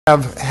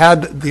have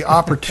had the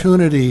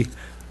opportunity,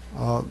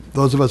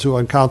 those of us who are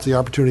on council, the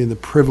opportunity and the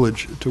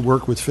privilege to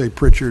work with Faye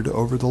Prichard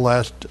over the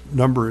last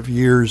number of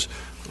years,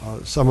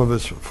 some of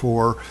us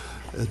for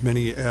as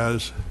many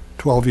as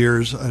 12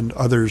 years and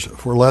others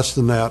for less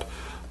than that.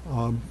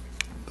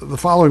 The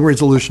following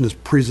resolution is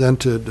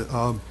presented.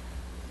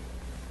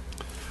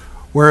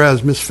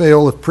 Whereas Ms.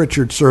 Faye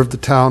Prichard served the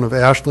town of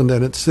Ashland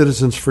and its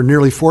citizens for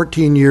nearly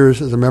 14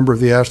 years as a member of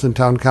the Ashland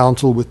Town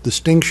Council with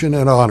distinction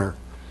and honor.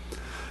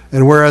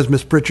 And whereas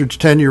Ms. Prichard's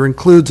tenure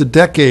includes a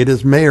decade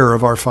as mayor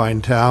of our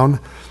fine town,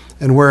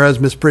 and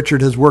whereas Ms.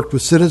 Prichard has worked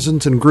with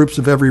citizens and groups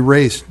of every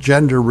race,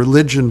 gender,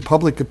 religion,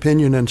 public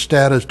opinion, and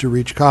status to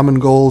reach common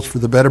goals for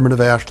the betterment of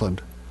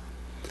Ashland.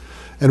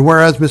 And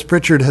whereas Ms.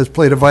 Prichard has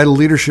played a vital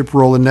leadership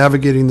role in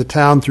navigating the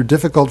town through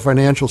difficult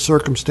financial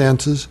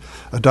circumstances,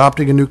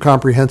 adopting a new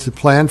comprehensive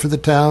plan for the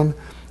town,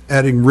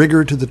 adding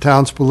rigor to the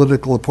town's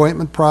political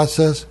appointment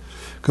process,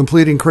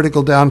 completing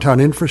critical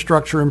downtown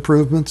infrastructure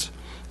improvements,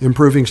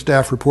 improving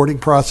staff reporting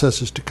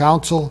processes to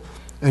council,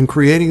 and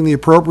creating the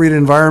appropriate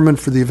environment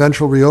for the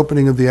eventual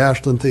reopening of the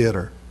Ashland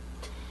Theater.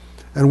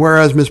 And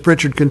whereas Ms.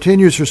 Prichard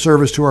continues her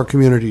service to our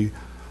community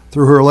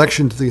through her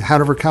election to the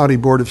Hanover County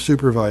Board of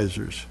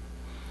Supervisors.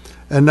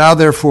 And now,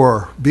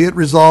 therefore, be it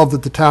resolved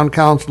that the Town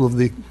Council of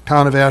the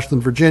Town of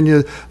Ashland,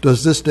 Virginia,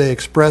 does this day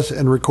express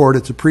and record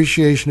its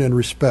appreciation and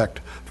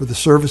respect for the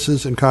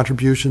services and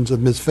contributions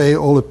of Ms. Faye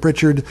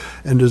Prichard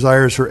and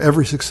desires her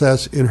every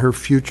success in her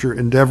future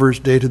endeavors,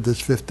 dated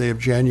this 5th day of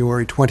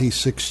January,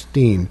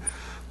 2016.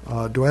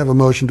 Do I have a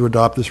motion to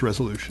adopt this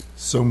resolution?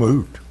 So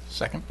moved.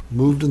 Second.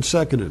 Moved and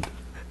seconded.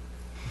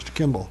 Mr.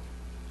 Kimball.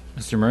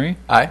 Mr. Murray?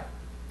 Aye.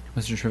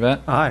 Mr.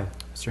 Trevette? Aye.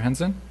 Mr.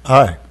 Henson?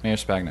 Aye. Mayor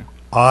Spagna?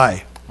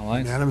 Aye. All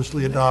ayes.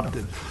 Unanimously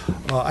adopted.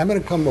 I'm going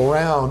to come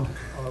around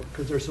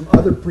because there's some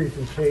other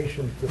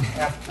presentations that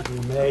have to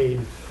be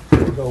made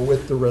to go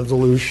with the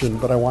resolution,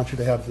 but I want you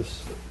to have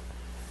this.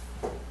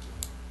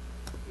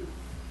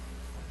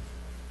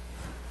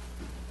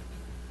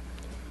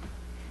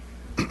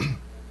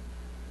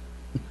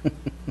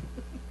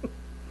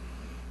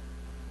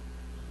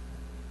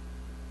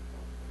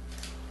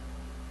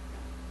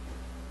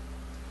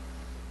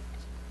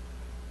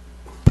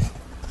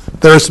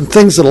 There are some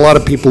things that a lot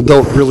of people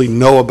don't really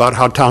know about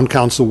how town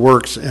council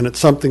works, and it's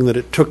something that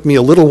it took me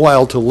a little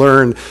while to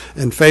learn,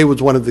 and Faye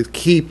was one of the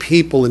key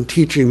people in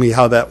teaching me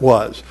how that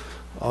was.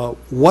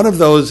 One of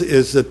those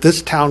is that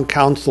this town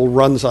council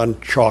runs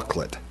on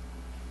chocolate.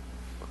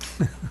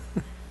 That's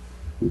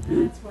why you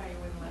wouldn't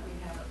let me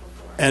have it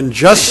before. And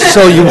just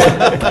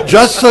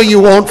so you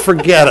won't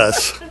forget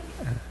us.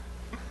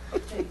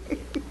 I'm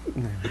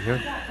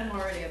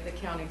already at the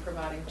county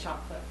providing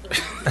chocolate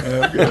for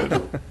me.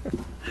 Good.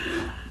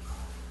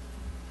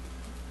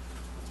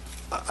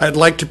 I'd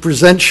like to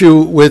present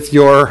you with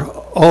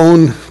your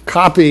own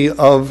copy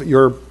of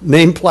your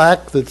name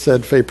plaque that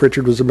said Faye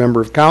Prichard was a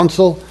member of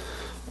council.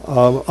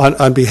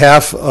 On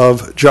behalf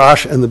of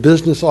Josh and the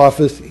business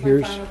office,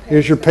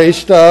 here's your pay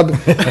stub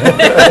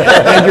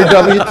and your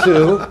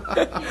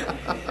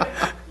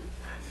W-2.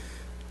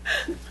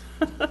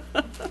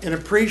 In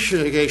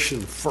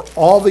appreciation for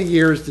all the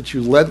years that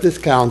you led this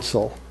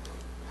council,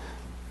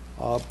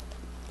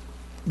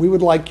 we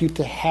would like you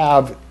to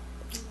have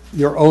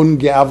your own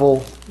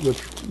gavel,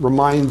 which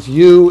reminds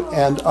you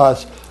and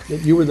us that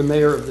you were the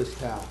mayor of this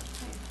town.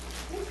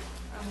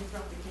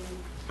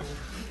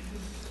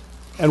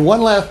 And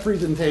one last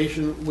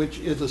presentation, which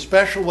is a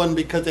special one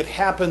because it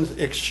happens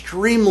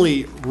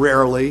extremely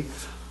rarely.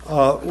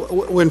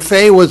 When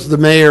Faye was the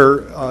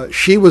mayor,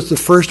 she was the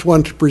first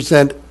one to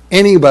present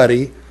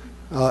anybody,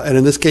 and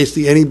in this case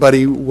the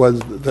anybody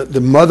was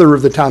the mother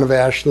of the town of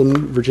Ashland,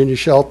 Virginia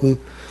Shelton.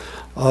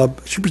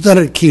 She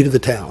presented a key to the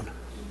town.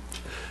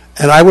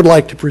 And I would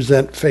like to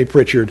present Faye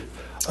Prichard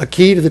a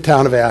key to the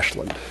town of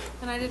Ashland.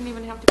 And I didn't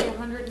even have to be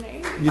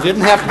 108. You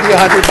didn't have to be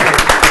 108.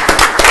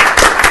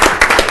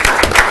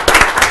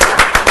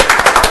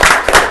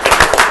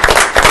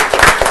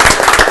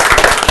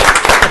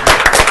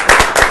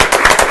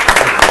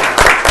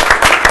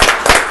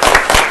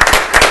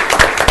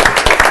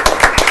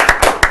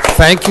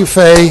 Thank you,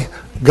 Faye.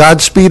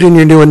 Godspeed in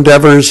your new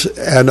endeavors,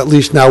 and at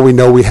least now we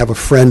know we have a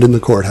friend in the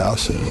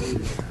courthouse.